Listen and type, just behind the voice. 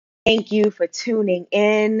Thank you for tuning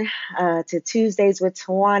in to Tuesdays with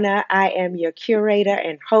Tawana. I am your curator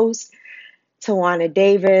and host, Tawana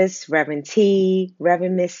Davis, Reverend T,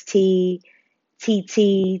 Reverend Miss T,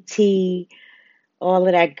 T, all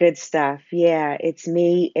of that good stuff. Yeah, it's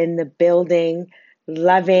me in the building,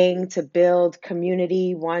 loving to build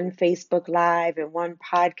community, one Facebook Live and one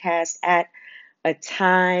podcast at a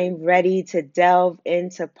time, ready to delve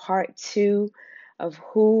into part two of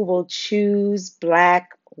Who Will Choose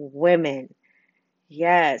Black Women.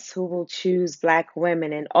 Yes, who will choose Black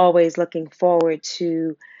women, and always looking forward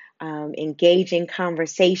to engaging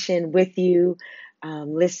conversation with you,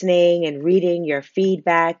 listening and reading your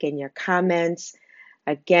feedback and your comments.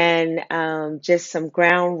 Again, just some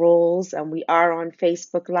ground rules. We are on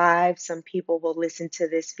Facebook Live. Some people will listen to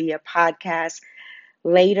this via podcast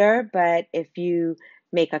later, but if you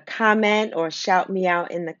make a comment or shout me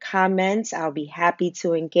out in the comments, I'll be happy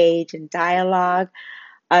to engage in dialogue.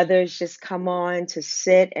 Others just come on to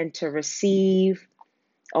sit and to receive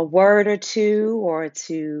a word or two, or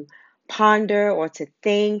to ponder, or to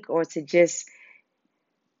think, or to just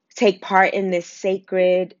take part in this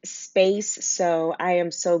sacred space. So I am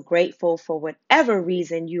so grateful for whatever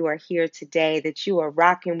reason you are here today, that you are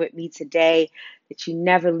rocking with me today, that you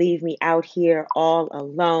never leave me out here all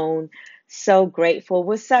alone. So grateful.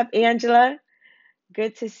 What's up, Angela?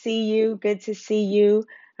 Good to see you. Good to see you.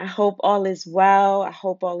 I hope all is well. I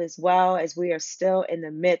hope all is well as we are still in the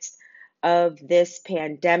midst of this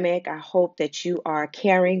pandemic. I hope that you are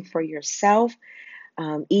caring for yourself.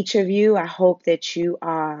 Each of you, I hope that you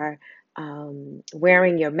are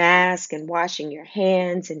wearing your mask and washing your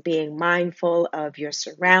hands and being mindful of your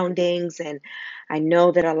surroundings. And I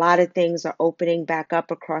know that a lot of things are opening back up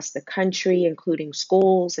across the country, including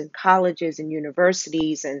schools and colleges and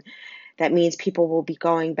universities. And that means people will be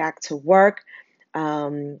going back to work.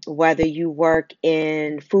 Whether you work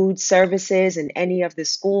in food services in any of the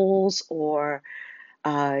schools, or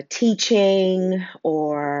teaching,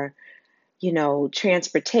 or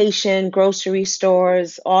transportation, grocery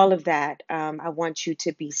stores, all of that. I want you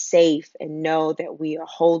to be safe and know that we are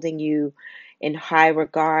holding you in high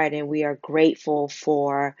regard, and we are grateful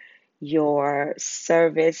for your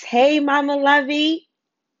service. Hey, Mama Lovey.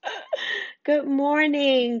 Good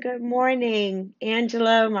morning. Good morning,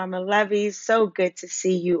 Angela, Mama Lovey. So good to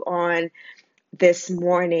see you on this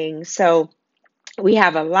morning. So we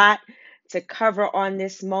have a lot to cover on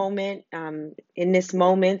this moment, in this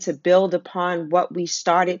moment, to build upon what we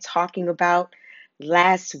started talking about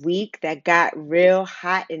last week that got real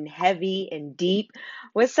hot and heavy and deep.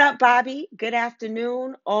 What's up, Bobby? Good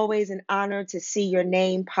afternoon. Always an honor to see your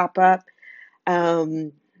name pop up.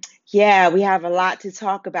 Um, yeah, we have a lot to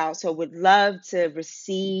talk about, so would love to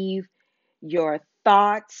receive your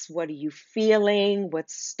thoughts. What are you feeling?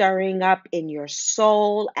 What's stirring up in your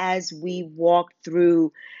soul as we walk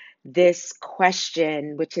through this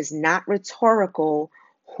question, which is not rhetorical?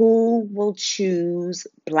 Who will choose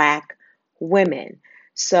Black women?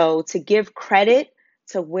 So, to give credit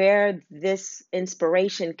to where this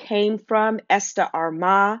inspiration came from, Esther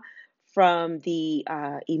Armah from the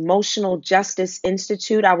Emotional Justice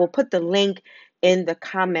Institute. I will put the link in the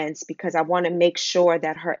comments because I want to make sure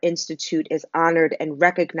that her institute is honored and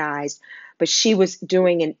recognized. But she was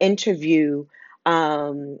doing an interview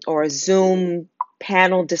or a Zoom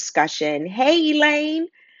panel discussion. Hey, Elaine,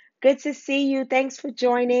 good to see you. Thanks for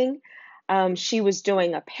joining. She was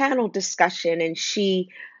doing a panel discussion, and she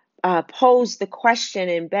posed the question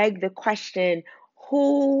and begged the question,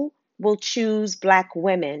 who will choose Black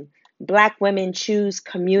women? Black women choose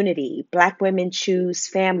community. Black women choose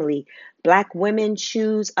family. Black women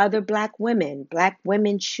choose other Black women. Black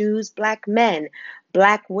women choose Black men.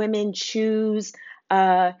 Black women choose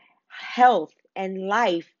health and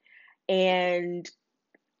life and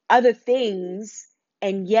other things.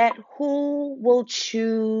 And yet, who will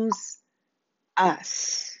choose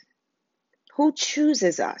us? Who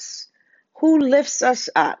chooses us? Who lifts us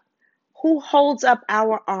up? Who holds up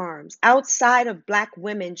our arms outside of Black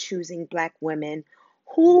women choosing Black women?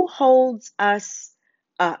 Who holds us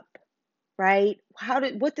up, right?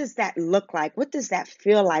 What does that look like? What does that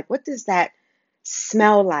feel like? What does that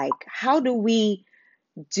smell like? How do we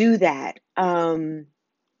do that?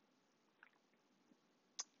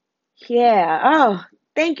 Yeah. Oh,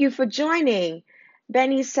 thank you for joining.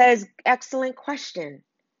 Benny says, excellent question.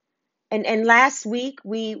 And last week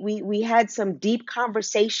we had some deep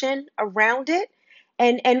conversation around it,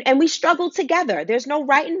 and we struggled together. There's no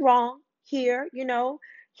right and wrong here,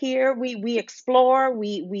 Here we explore,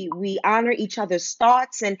 we honor each other's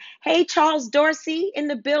thoughts. And hey, Charles Dorsey in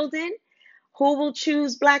the building. Who will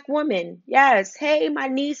choose Black women? Yes. Hey, my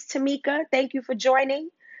niece Tamika, thank you for joining.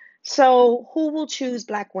 So, who will choose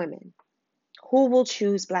Black women? Who will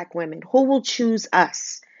choose Black women? Who will choose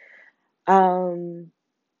us? Um,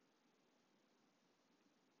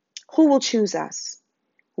 who will choose us?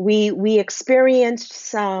 We experienced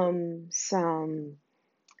some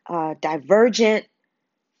divergent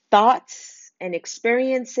thoughts and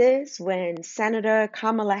experiences when Senator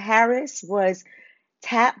Kamala Harris was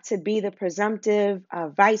tapped to be the presumptive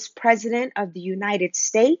vice president of the United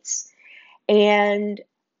States. And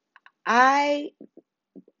I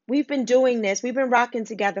we've been doing this. We've been rocking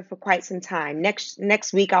together for quite some time.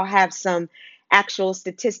 Next week I'll have some actual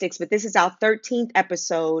statistics, but this is our 13th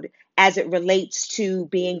episode as it relates to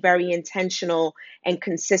being very intentional and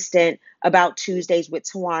consistent about Tuesdays with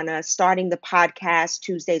Tawana, starting the podcast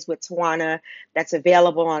Tuesdays with Tawana that's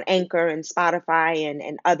available on Anchor and Spotify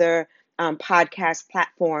and other podcast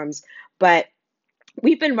platforms. But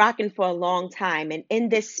we've been rocking for a long time. And in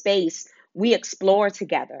this space, we explore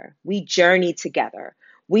together, we journey together,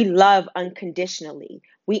 we love unconditionally,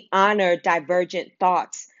 we honor divergent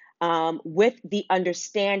thoughts with the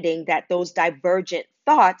understanding that those divergent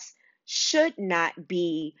thoughts should not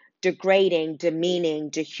be degrading, demeaning,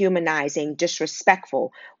 dehumanizing,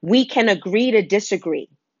 disrespectful. We can agree to disagree.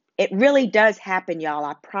 It really does happen, y'all.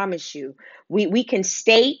 I promise you. We can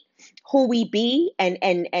state who we be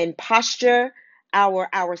and posture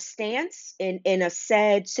our stance in a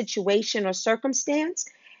said situation or circumstance,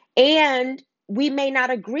 and we may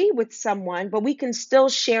not agree with someone, but we can still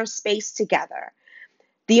share space together.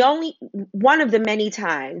 The only one of the many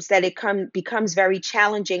times that becomes very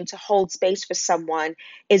challenging to hold space for someone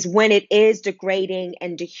is when it is degrading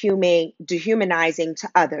and dehumanizing to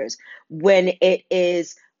others, when it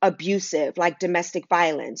is abusive, like domestic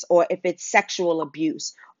violence, or if it's sexual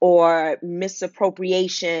abuse or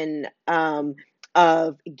misappropriation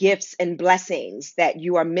of gifts and blessings that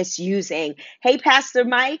you are misusing. Hey, Pastor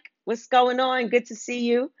Mike, what's going on? Good to see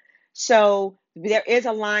you. So there is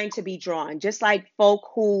a line to be drawn, just like folk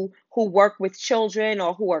who work with children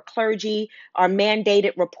or who are clergy are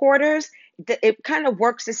mandated reporters. It kind of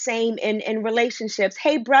works the same in relationships.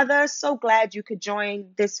 Hey, brother, so glad you could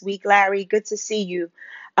join this week, Larry. Good to see you.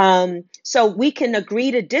 So we can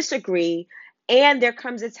agree to disagree. And there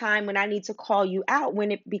comes a time when I need to call you out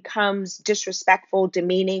when it becomes disrespectful,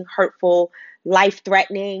 demeaning, hurtful, life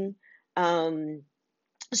threatening. Um,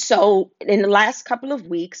 so, in the last couple of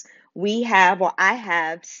weeks, I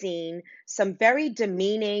have seen some very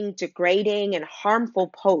demeaning, degrading, and harmful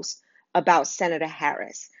posts about Senator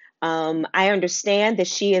Harris. I understand that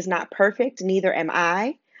she is not perfect, neither am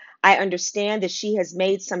I. I understand that she has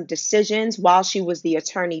made some decisions while she was the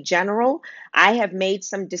Attorney General. I have made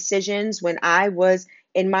some decisions when I was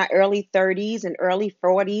in my early 30s and early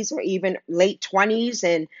 40s or even late 20s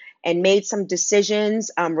and made some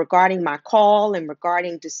decisions regarding my call and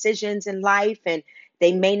regarding decisions in life. And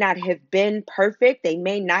they may not have been perfect. They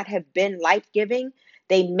may not have been life-giving.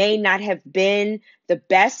 They may not have been the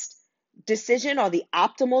best decision or the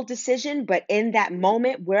optimal decision, but in that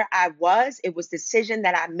moment where I was, it was the decision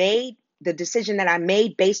that I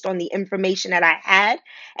made based on the information that I had.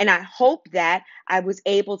 And I hope that I was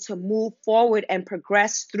able to move forward and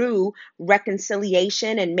progress through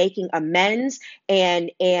reconciliation and making amends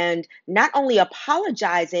and not only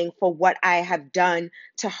apologizing for what I have done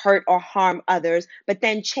to hurt or harm others, but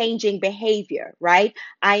then changing behavior, right?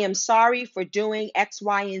 I am sorry for doing X,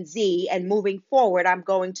 Y, and Z, and moving forward, I'm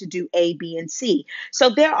going to do A, B, and C. So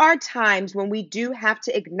there are times when we do have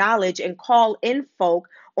to acknowledge and call in folk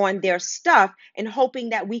on their stuff and hoping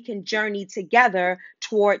that we can journey together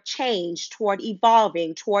toward change, toward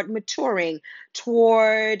evolving, toward maturing,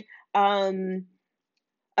 toward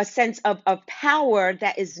a sense of power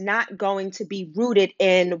that is not going to be rooted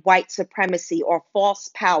in white supremacy or false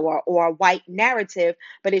power or white narrative,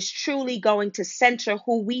 but is truly going to center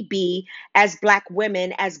who we be as Black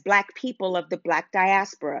women, as Black people of the Black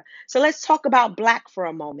diaspora. So let's talk about Black for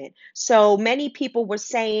a moment. So many people were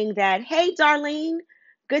saying that, hey, Darlene,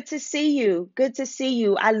 good to see you. Good to see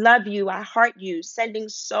you. I love you. I heart you. Sending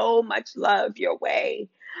so much love your way.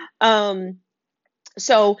 Um,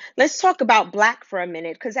 so let's talk about Black for a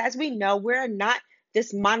minute, because as we know, we're not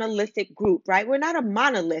this monolithic group, right? We're not a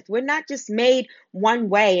monolith. We're not just made one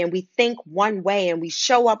way and we think one way and we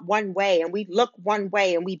show up one way and we look one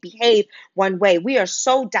way and we behave one way. We are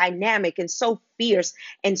so dynamic and so fierce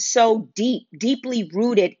and so deeply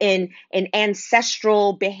rooted in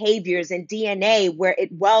ancestral behaviors and DNA, where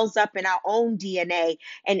it wells up in our own DNA,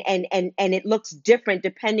 and it looks different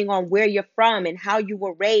depending on where you're from and how you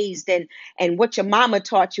were raised, and what your mama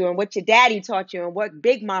taught you and what your daddy taught you and what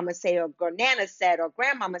big mama said or nana said or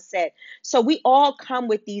grandmama said. So we all come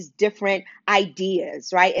with these different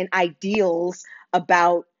ideas, right? And ideals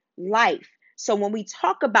about life. So when we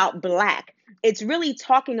talk about Black, it's really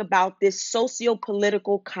talking about this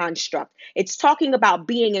socio-political construct. It's talking about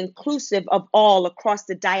being inclusive of all across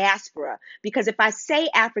the diaspora. Because if I say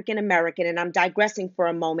African American, and I'm digressing for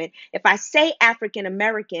a moment, if I say African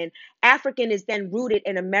American, African is then rooted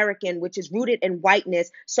in American, which is rooted in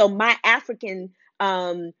whiteness. So my African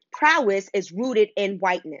prowess is rooted in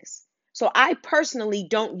whiteness. So I personally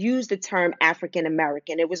don't use the term African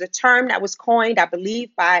American. It was a term that was coined, I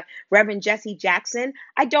believe, by Reverend Jesse Jackson.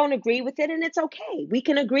 I don't agree with it, and it's okay. We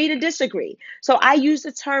can agree to disagree. So I use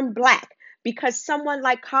the term Black because someone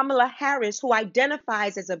like Kamala Harris, who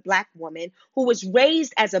identifies as a Black woman, who was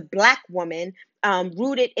raised as a Black woman,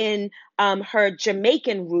 rooted in her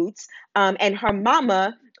Jamaican roots, and her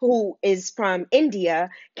mama, who is from India,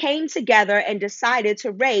 came together and decided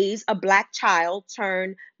to raise a Black child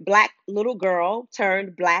turned Black little girl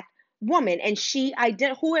turned Black woman. And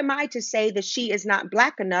who am I to say that she is not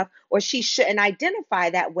Black enough, or she shouldn't identify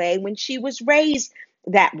that way when she was raised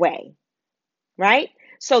that way, right?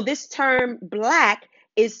 So this term Black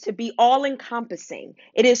is to be all encompassing.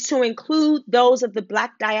 It is to include those of the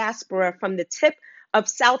Black diaspora from the tip of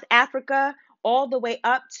South Africa all the way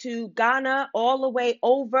up to Ghana, all the way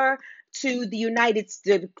over to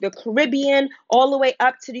the Caribbean, all the way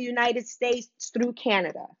up to the United States through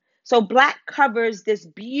Canada. So Black covers this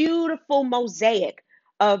beautiful mosaic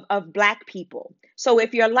of Black people. So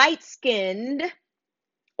if you're light skinned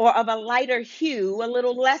or of a lighter hue, a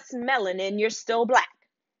little less melanin, you're still Black.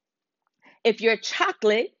 If you're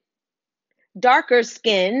chocolate, darker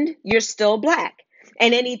skinned, you're still Black.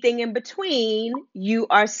 And anything in between, you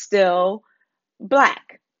are still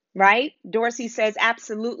Black, right? Dorsey says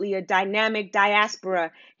absolutely a dynamic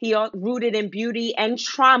diaspora. He rooted in beauty and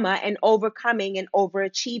trauma and overcoming and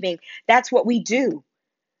overachieving. That's what we do.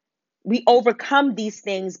 We overcome these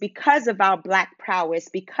things because of our Black prowess,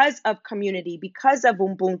 because of community, because of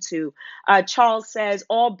Ubuntu. Charles says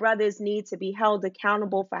all brothers need to be held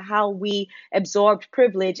accountable for how we absorbed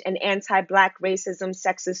privilege and anti-Black racism,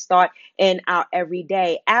 sexist thought in our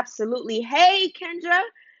everyday. Absolutely. Hey, Kendra.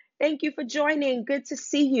 Thank you for joining. Good to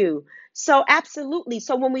see you. So absolutely.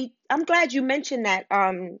 So I'm glad you mentioned that,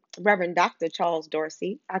 Reverend Dr. Charles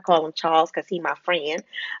Dorsey. I call him Charles because he's my friend.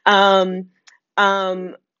 Um,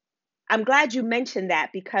 um, I'm glad you mentioned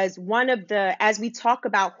that, because as we talk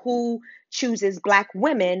about who chooses Black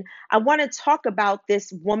women, I want to talk about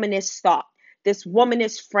this womanist thought, this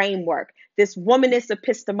womanist framework, this womanist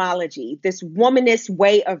epistemology, this womanist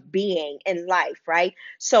way of being in life, right?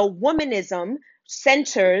 So womanism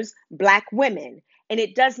centers Black women, and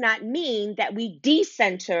it does not mean that we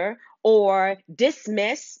decenter or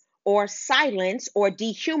dismiss or silence or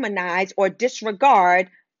dehumanize or disregard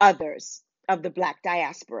others of the Black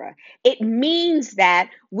diaspora. It means that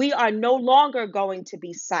we are no longer going to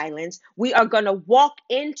be silenced. We are going to walk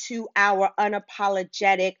into our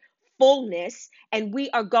unapologetic fullness, and we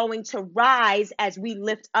are going to rise as we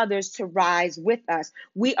lift others to rise with us.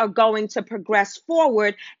 We are going to progress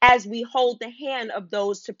forward as we hold the hand of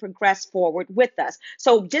those to progress forward with us.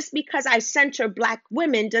 So just because I center Black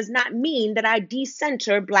women does not mean that I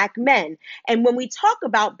decenter Black men. And when we talk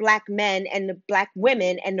about Black men and the Black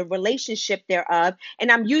women and the relationship thereof,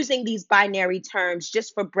 and I'm using these binary terms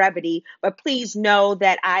just for brevity, but please know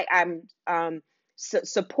that I'm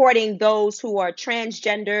supporting those who are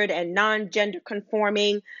transgendered and non-gender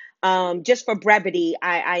conforming. Just for brevity,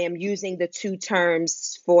 I am using the two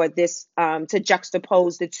terms for this, to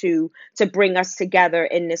juxtapose the two, to bring us together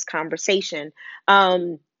in this conversation.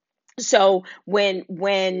 So when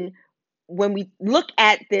we look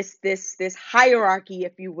at this hierarchy,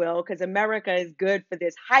 if you will, because America is good for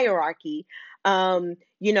this hierarchy,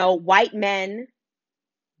 white men,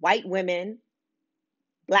 white women,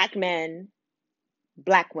 Black men,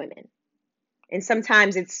 Black women. And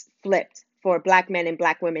sometimes it's flipped for Black men and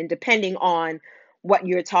Black women, depending on what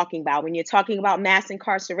you're talking about. When you're talking about mass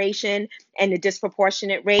incarceration and the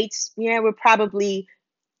disproportionate rates, we're probably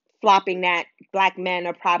flopping that Black men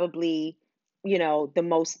are probably, the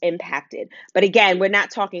most impacted. But again, we're not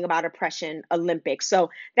talking about oppression Olympics. So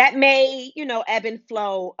that may, ebb and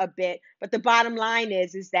flow a bit. But the bottom line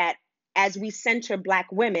is that as we center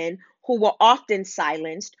Black women who were often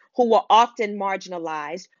silenced, who were often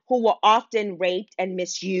marginalized, who were often raped and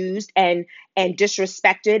misused and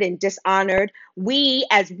disrespected and dishonored. We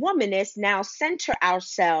as womanists now center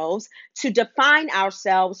ourselves to define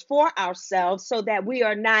ourselves for ourselves so that we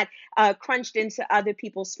are not crunched into other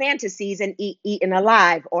people's fantasies and eaten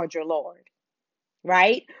alive, Audre Lorde,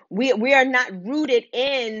 right? We are not rooted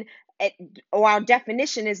in, or our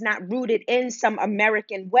definition is not rooted in some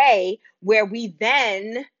American way where we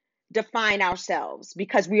then define ourselves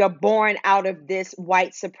because we are born out of this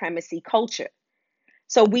white supremacy culture.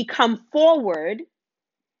 So we come forward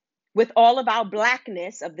with all of our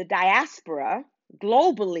Blackness of the diaspora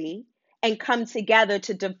globally and come together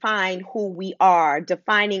to define who we are,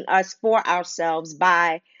 defining us for ourselves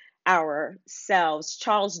by ourselves.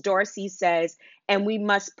 Charles Dorsey says, and we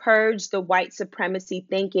must purge the white supremacy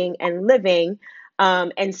thinking and living,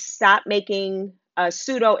 and stop making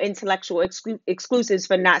pseudo intellectual excuses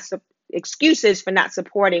for not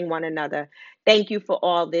supporting one another. Thank you for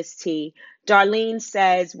all this, T. Darlene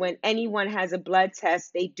says, when anyone has a blood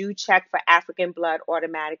test, they do check for African blood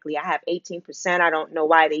automatically. I have 18%. I don't know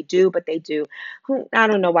why they do, but they do. I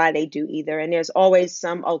don't know why they do either. And there's always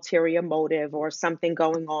some ulterior motive or something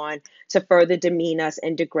going on to further demean us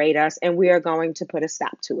and degrade us. And we are going to put a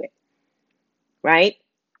stop to it, right?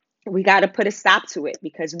 We got to put a stop to it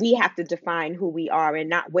because we have to define who we are and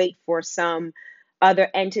not wait for some other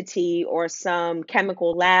entity or some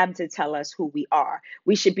chemical lab to tell us who we are.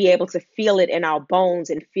 We should be able to feel it in our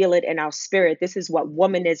bones and feel it in our spirit. This is what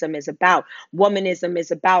womanism is about. Womanism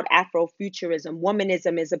is about Afrofuturism.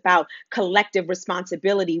 Womanism is about collective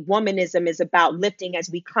responsibility. Womanism is about lifting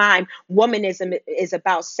as we climb. Womanism is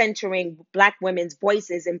about centering Black women's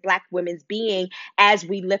voices and Black women's being as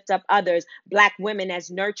we lift up others. Black women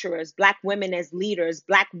as nurturers, Black women as leaders,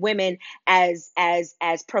 Black women as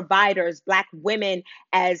providers, Black women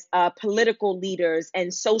as political leaders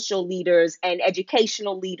and social leaders and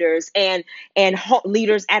educational leaders and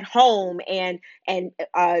leaders at home and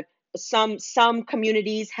some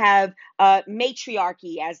communities have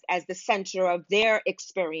matriarchy as the center of their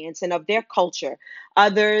experience and of their culture.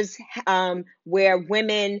 Others where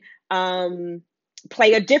women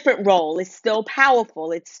play a different role. It's still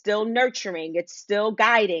powerful. It's still nurturing. It's still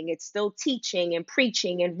guiding. It's still teaching and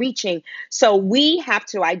preaching and reaching. So we have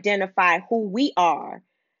to identify who we are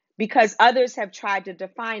because others have tried to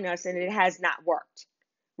define us and it has not worked,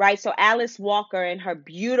 right? So Alice Walker and her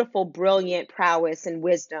beautiful, brilliant prowess and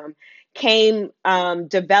wisdom came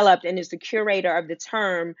developed and is the curator of the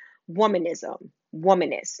term womanism,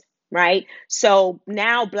 womanist, right? So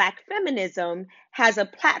now Black feminism has a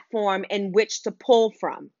platform in which to pull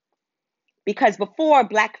from. Because before,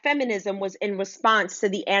 Black feminism was in response to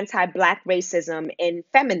the anti-Black racism in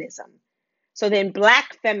feminism. So then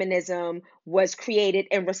Black feminism was created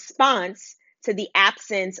in response to the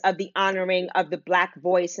absence of the honoring of the Black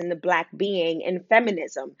voice and the Black being in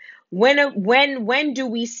feminism. When do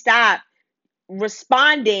we stop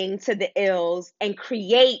responding to the ills and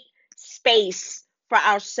create space for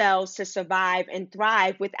ourselves to survive and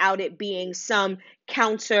thrive without it being some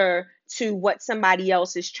counter to what somebody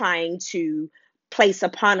else is trying to place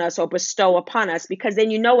upon us or bestow upon us? Because then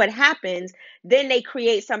you know what happens. Then they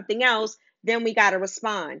create something else, then we got to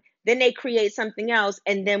respond. Then they create something else,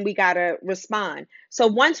 and then we got to respond. So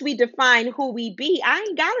once we define who we be, I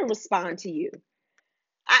ain't got to respond to you.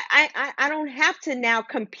 I don't have to now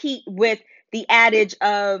compete with the adage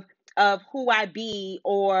of who I be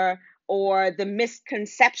or the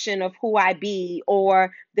misconception of who I be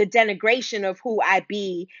or the denigration of who I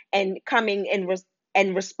be and coming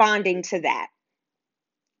and responding to that,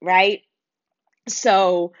 right?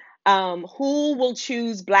 So who will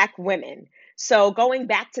choose Black women? So going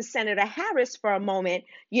back to Senator Harris for a moment,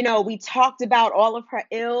 we talked about all of her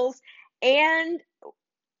ills, and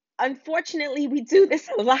unfortunately, we do this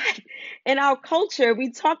a lot in our culture.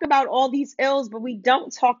 We talk about all these ills, but we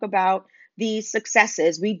don't talk about the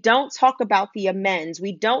successes. We don't talk about the amends.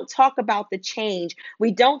 We don't talk about the change.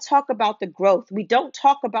 We don't talk about the growth. We don't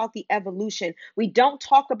talk about the evolution. We don't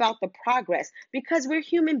talk about the progress because we're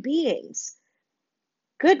human beings.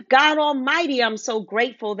 Good God Almighty, I'm so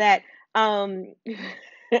grateful that the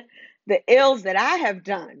ills that I have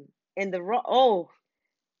done in the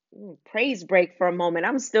praise break for a moment.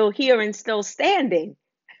 I'm still here and still standing.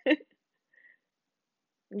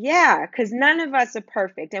 Yeah, because none of us are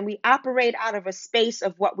perfect and we operate out of a space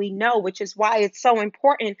of what we know, which is why it's so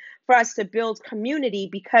important for us to build community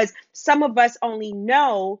because some of us only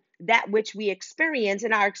know that which we experience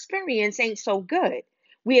and our experience ain't so good.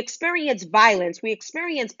 We experience violence, we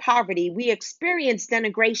experience poverty, we experience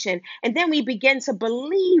denigration, and then we begin to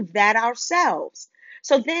believe that ourselves.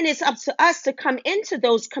 So then it's up to us to come into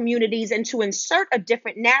those communities and to insert a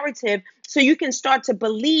different narrative so you can start to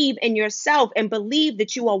believe in yourself and believe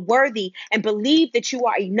that you are worthy and believe that you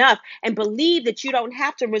are enough and believe that you don't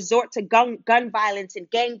have to resort to gun violence and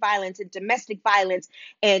gang violence and domestic violence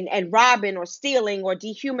and robbing or stealing or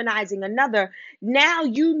dehumanizing another. Now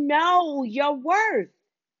you know your worth,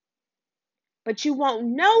 but you won't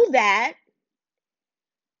know that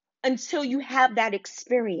until you have that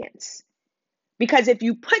experience. Because if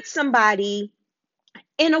you put somebody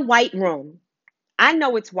in a white room, I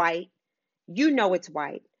know it's white, you know it's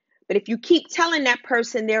white, but if you keep telling that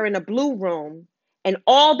person they're in a blue room and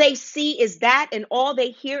all they see is that and all they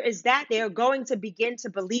hear is that, they are going to begin to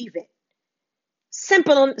believe it.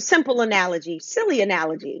 Simple analogy, silly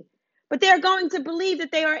analogy. But they're going to believe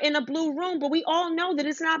that they are in a blue room, but we all know that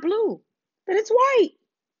it's not blue, that it's white.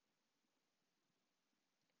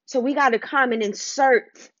 So we got to come and insert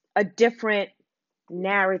a different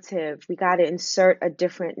narrative. We got to insert a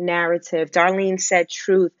different narrative. Darlene said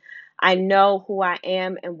truth. I know who I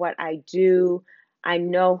am and what I do. I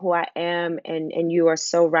know who I am, and you are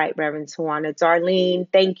so right, Reverend Tawana. Darlene,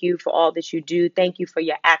 thank you for all that you do. Thank you for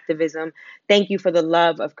your activism. Thank you for the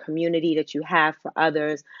love of community that you have for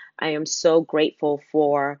others. I am so grateful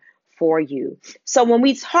for you. So when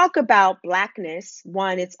we talk about Blackness,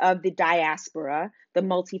 one, it's of the diaspora, the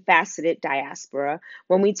multifaceted diaspora.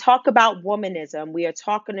 When we talk about womanism, we are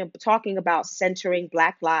talking about centering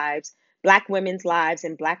Black lives, Black women's lives,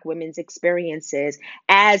 and Black women's experiences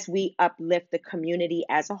as we uplift the community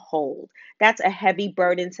as a whole. That's a heavy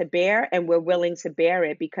burden to bear, and we're willing to bear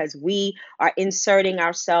it because we are inserting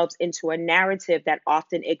ourselves into a narrative that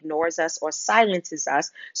often ignores us or silences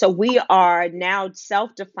us. So we are now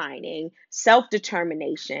self-defining,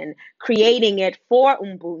 self-determination, creating it for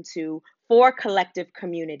Ubuntu, for collective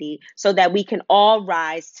community, so that we can all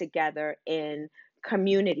rise together in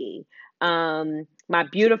community. My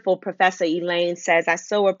beautiful Professor Elaine says, I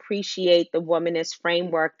so appreciate the womanist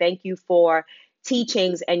framework. Thank you for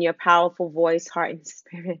teachings and your powerful voice, heart, and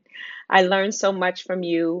spirit. I learned so much from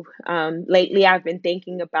you. Lately, I've been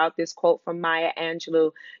thinking about this quote from Maya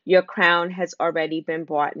Angelou: your crown has already been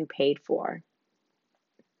bought and paid for.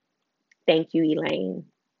 Thank you, Elaine.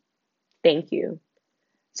 Thank you.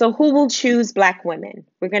 So, who will choose Black women?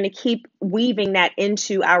 We're going to keep weaving that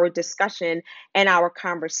into our discussion and our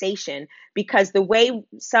conversation, because the way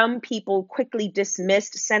some people quickly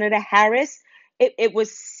dismissed Senator Harris, it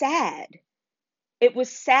was sad. It was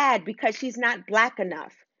sad because she's not Black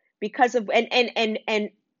enough. Because of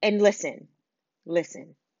and listen,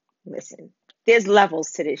 listen. There's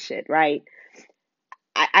levels to this shit, right?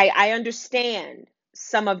 I understand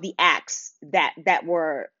some of the acts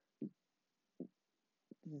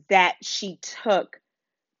that she took.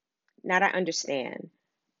 Not I understand.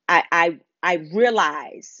 I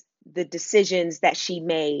realize the decisions that she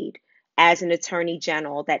made as an attorney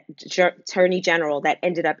general that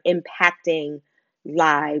ended up impacting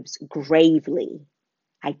lives gravely.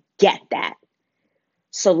 I get that.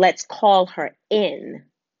 So let's call her in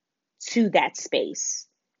to that space,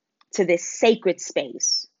 to this sacred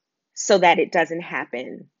space, so that it doesn't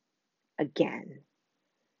happen again,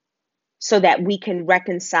 so that we can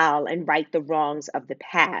reconcile and right the wrongs of the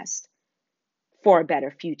past for a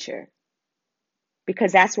better future.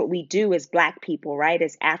 Because that's what we do as Black people, right?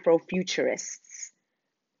 As Afrofuturists,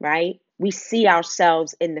 right? We see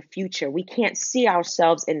ourselves in the future. We can't see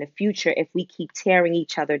ourselves in the future if we keep tearing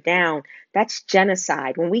each other down. That's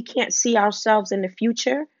genocide. When we can't see ourselves in the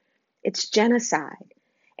future, it's genocide.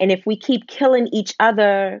 And if we keep killing each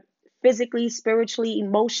other physically, spiritually,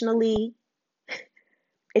 emotionally,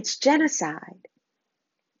 it's genocide.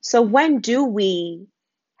 So when do we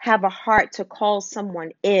have a heart to call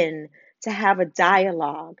someone in, to have a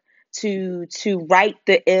dialogue, to right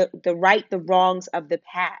the wrongs of the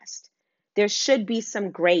past? There should be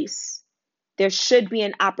some grace. There should be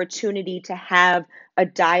an opportunity to have a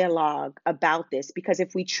dialogue about this, because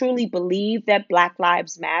if we truly believe that Black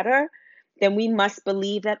lives matter, then we must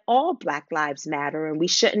believe that all Black lives matter, and we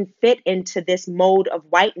shouldn't fit into this mode of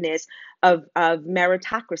whiteness, of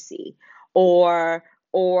meritocracy, or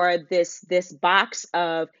this box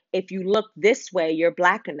of, if you look this way, you're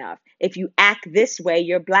Black enough. If you act this way,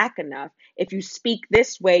 you're Black enough. If you speak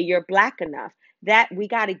this way, you're Black enough. That we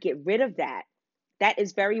got to get rid of that. That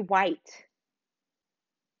is very white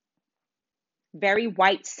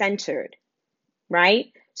centered, right?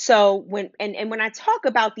 So when I talk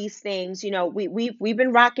about these things, we've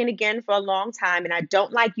been rocking again for a long time, and I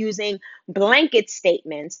don't like using blanket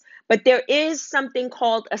statements, but there is something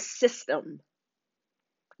called a system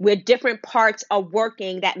where different parts are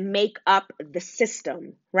working that make up the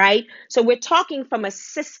system, right? So we're talking from a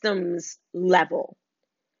systems level.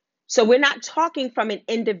 So we're not talking from an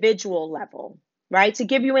individual level, right? To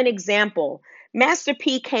give you an example, Master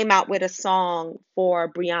P came out with a song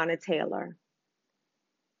for Breonna Taylor.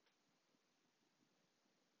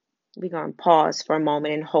 We're going to pause for a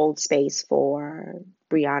moment and hold space for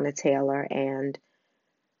Breonna Taylor and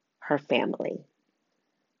her family.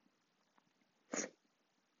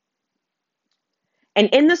 And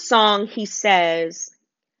in the song, he says,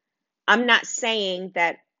 I'm not saying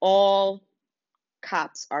that all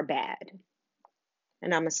cops are bad.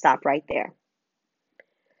 And I'm going to stop right there.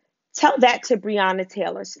 Tell that to Breonna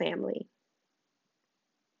Taylor's family.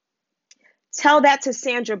 Tell that to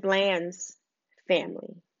Sandra Bland's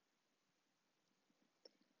family.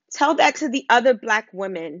 Tell that to the other Black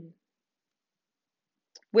women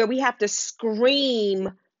where we have to scream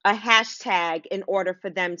a hashtag in order for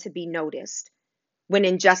them to be noticed when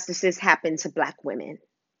injustices happen to Black women.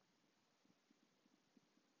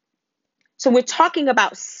 So we're talking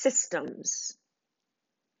about systems.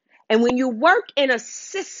 And when you work in a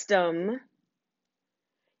system,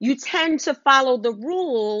 you tend to follow the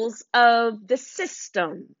rules of the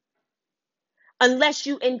system, unless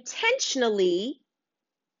you intentionally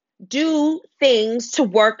do things to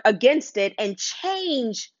work against it and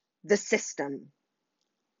change the system.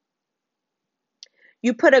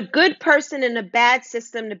 You put a good person in a bad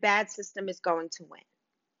system, the bad system is going to win.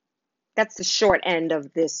 That's the short end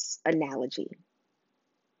of this analogy.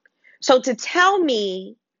 So to tell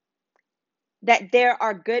me that there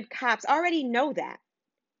are good cops, I already know that,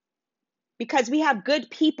 because we have good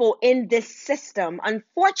people in this system.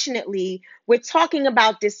 Unfortunately, we're talking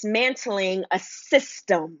about dismantling a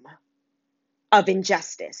system of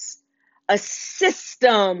injustice, a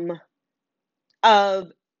system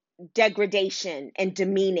of degradation and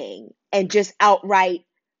demeaning and just outright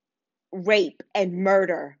rape and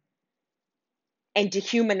murder and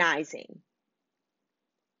dehumanizing.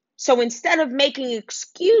 So instead of making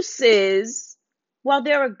excuses, well,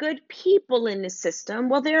 there are good people in the system.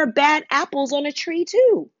 Well, there are bad apples on a tree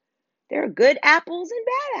too. There are good apples and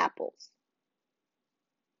bad apples.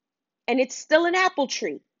 And it's still an apple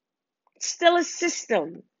tree. It's still a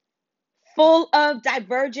system full of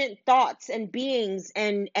divergent thoughts and beings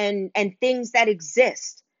and things that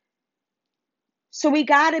exist. So we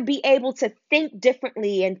got to be able to think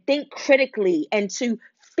differently and think critically and to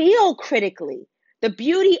feel critically. The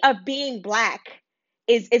beauty of being Black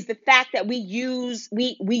is the fact that we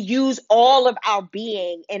use all of our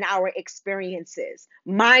being in our experiences,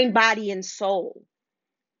 mind, body, and soul.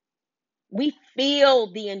 We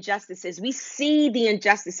feel the injustices. We see the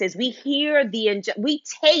injustices. We hear we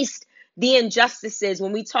taste the injustices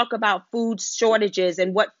when we talk about food shortages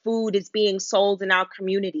and what food is being sold in our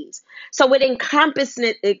communities. So it encompasses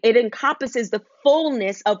the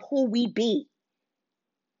fullness of who we be.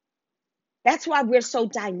 That's why we're so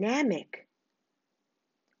dynamic.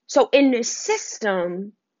 So in this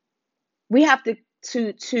system, we have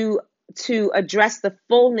to address the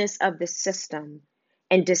fullness of the system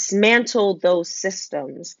and dismantle those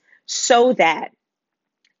systems so that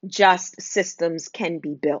just systems can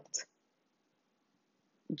be built.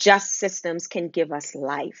 Just systems can give us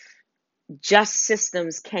life. Just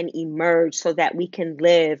systems can emerge so that we can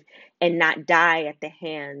live and not die at the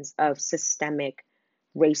hands of systemic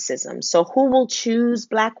racism. So who will choose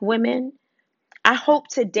Black women? I hope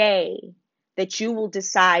today that you will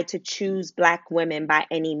decide to choose Black women by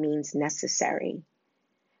any means necessary,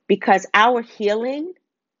 because our healing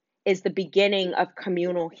is the beginning of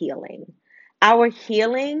communal healing. Our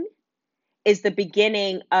healing is the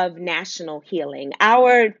beginning of national healing.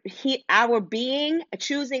 Our being,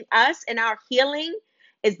 choosing us, and our healing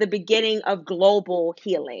is the beginning of global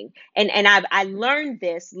healing. And I learned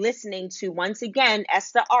this listening to, once again,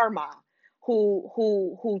 Esther Arma,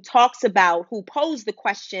 who talks about, who posed the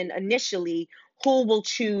question initially, who will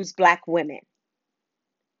choose Black women?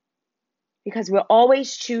 Because we're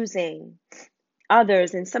always choosing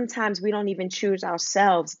others, and sometimes we don't even choose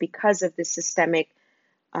ourselves because of the systemic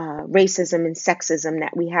racism and sexism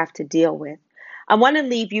that we have to deal with. I want to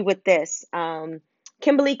leave you with this.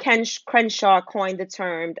 Kimberly Crenshaw coined the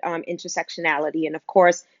term intersectionality, and of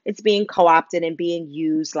course, it's being co-opted and being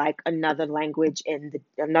used like another language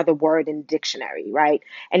another word in the dictionary, right?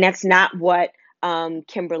 And that's not what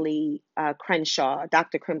Kimberly Crenshaw,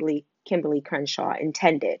 Dr. Kimberly Crenshaw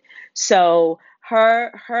intended. So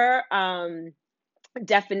her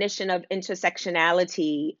definition of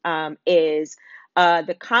intersectionality is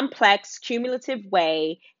the complex, cumulative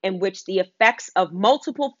way in which the effects of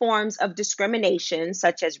multiple forms of discrimination,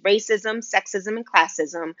 such as racism, sexism, and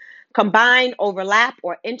classism, combine, overlap,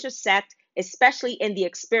 or intersect, especially in the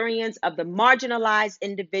experience of the marginalized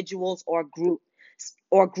individuals or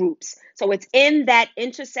groups. So it's in that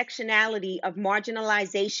intersectionality of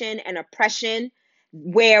marginalization and oppression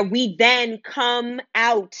where we then come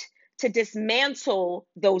out to dismantle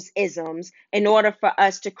those isms in order for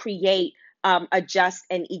us to create a just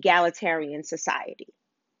and egalitarian society,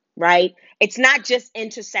 right? It's not just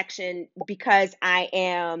intersection because I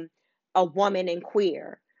am a woman and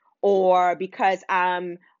queer, or because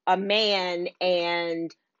I'm a man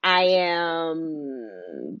and I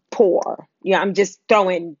am poor. I'm just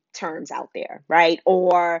throwing terms out there, right?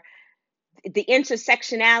 Or the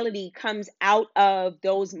intersectionality comes out of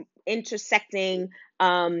those intersecting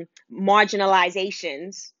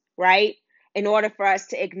marginalizations, right? In order for us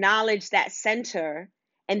to acknowledge that center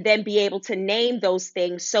and then be able to name those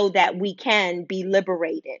things so that we can be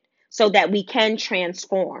liberated, so that we can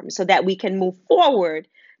transform, so that we can move forward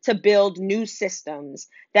to build new systems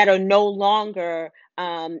that are no longer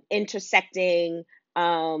intersecting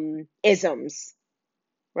isms,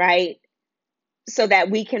 right? So that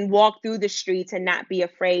we can walk through the streets and not be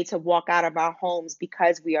afraid to walk out of our homes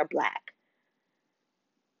because we are Black.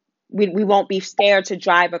 We won't be scared to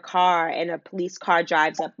drive a car and a police car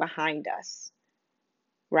drives up behind us,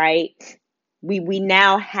 right? We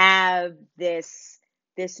now have this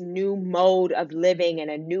new mode of living and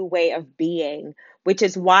a new way of being, which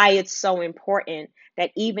is why it's so important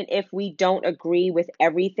that even if we don't agree with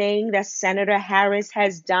everything that Senator Harris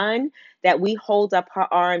has done, that we hold up her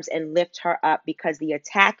arms and lift her up, because the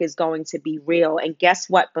attack is going to be real. And guess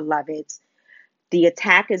what, beloveds? The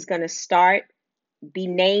attack is going to be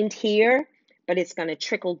named here, but it's going to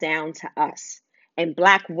trickle down to us. And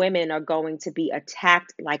Black women are going to be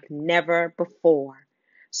attacked like never before.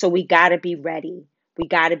 So we got to be ready. We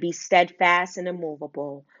got to be steadfast and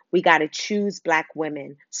immovable. We got to choose Black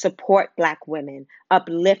women, support Black women,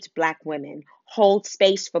 uplift Black women, hold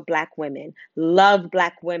space for Black women, love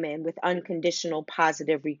Black women with unconditional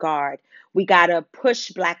positive regard. We got to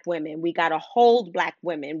push Black women. We got to hold Black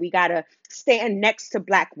women. We got to stand next to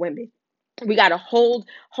Black women. We got to hold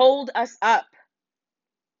us up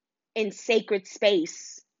in sacred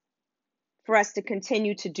space for us to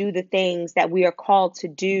continue to do the things that we are called to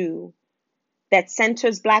do, that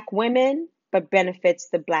centers Black women but benefits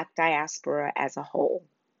the Black diaspora as a whole.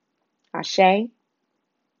 Ashe,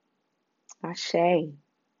 Ashe.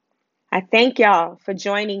 I thank y'all for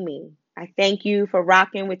joining me. I thank you for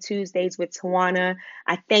rocking with Tuesdays with Tawana.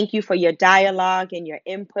 I thank you for your dialogue and your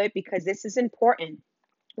input, because this is important.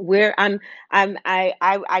 Where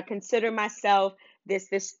I consider myself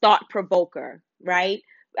this thought provoker, right?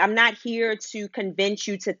 I'm not here to convince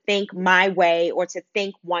you to think my way or to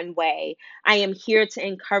think one way. I am here to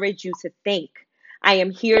encourage you to think. I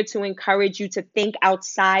am here to encourage you to think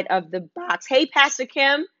outside of the box. Hey, Pastor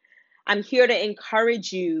Kim, I'm here to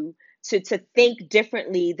encourage you to think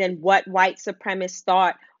differently than what white supremacist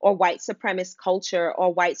thought or white supremacist culture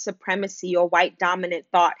or white supremacy or white dominant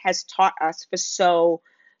thought has taught us for so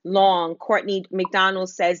long. Courtney McDonald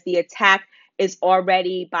says the attack is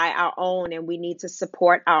already by our own and we need to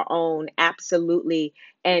support our own. Absolutely.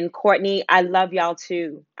 And Courtney, I love y'all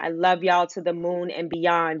too. I love y'all to the moon and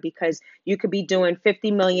beyond, because you could be doing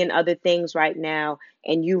 50 million other things right now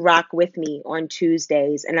and you rock with me on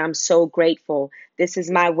Tuesdays. And I'm so grateful. This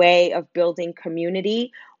is my way of building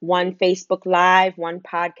community, one Facebook Live, one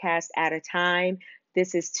podcast at a time.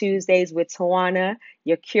 This is Tuesdays with Tawana,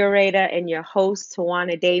 your curator and your host,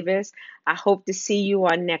 Tawana Davis. I hope to see you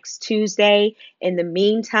on next Tuesday. In the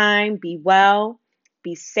meantime, be well,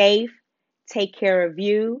 be safe, take care of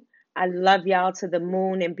you. I love y'all to the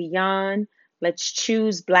moon and beyond. Let's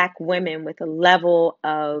choose Black women with a level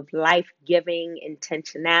of life-giving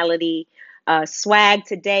intentionality. Swag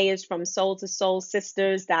today is from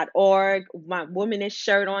soul2soulsisters.org. My womanist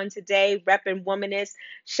shirt on today, repping womanist.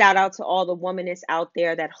 Shout out to all the womanists out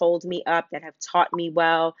there that hold me up, that have taught me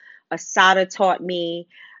well. Asada taught me.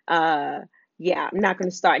 Yeah, I'm not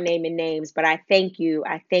going to start naming names, but I thank you.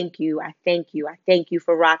 I thank you. I thank you. I thank you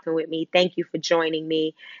for rocking with me. Thank you for joining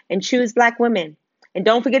me. And choose Black women. And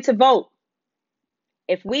don't forget to vote.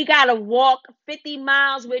 If we got to walk 50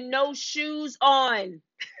 miles with no shoes on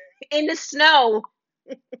in the snow,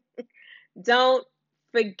 don't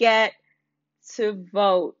forget to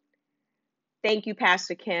vote. Thank you,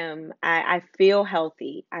 Pastor Kim. I feel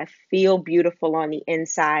healthy. I feel beautiful on the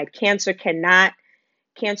inside. Cancer cannot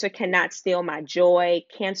Cancer cannot steal my joy.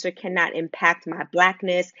 Cancer cannot impact my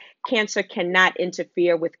Blackness. Cancer cannot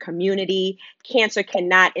interfere with community. Cancer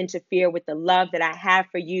cannot interfere with the love that I have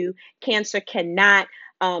for you. Cancer cannot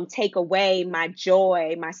take away my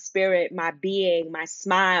joy, my spirit, my being, my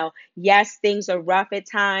smile. Yes, things are rough at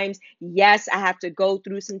times. Yes, I have to go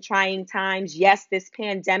through some trying times. Yes, this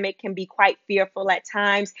pandemic can be quite fearful at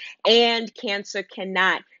times. And cancer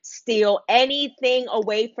cannot steal anything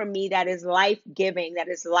away from me that is life giving, that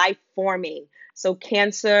is life forming. So,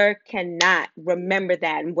 cancer cannot. Remember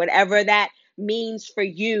that. And whatever that means for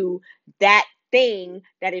you, that thing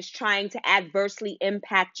that is trying to adversely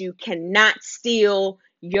impact you cannot steal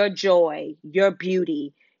your joy, your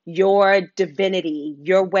beauty, your divinity,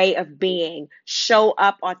 your way of being. Show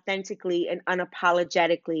up authentically and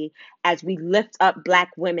unapologetically as we lift up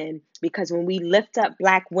Black women, because when we lift up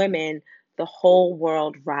Black women, the whole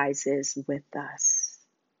world rises with us.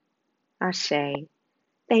 Ashe.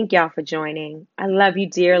 Thank y'all for joining. I love you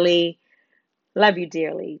dearly. Love you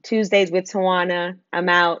dearly. Tuesdays with Tawana. I'm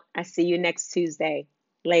out. I see you next Tuesday.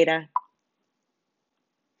 Later.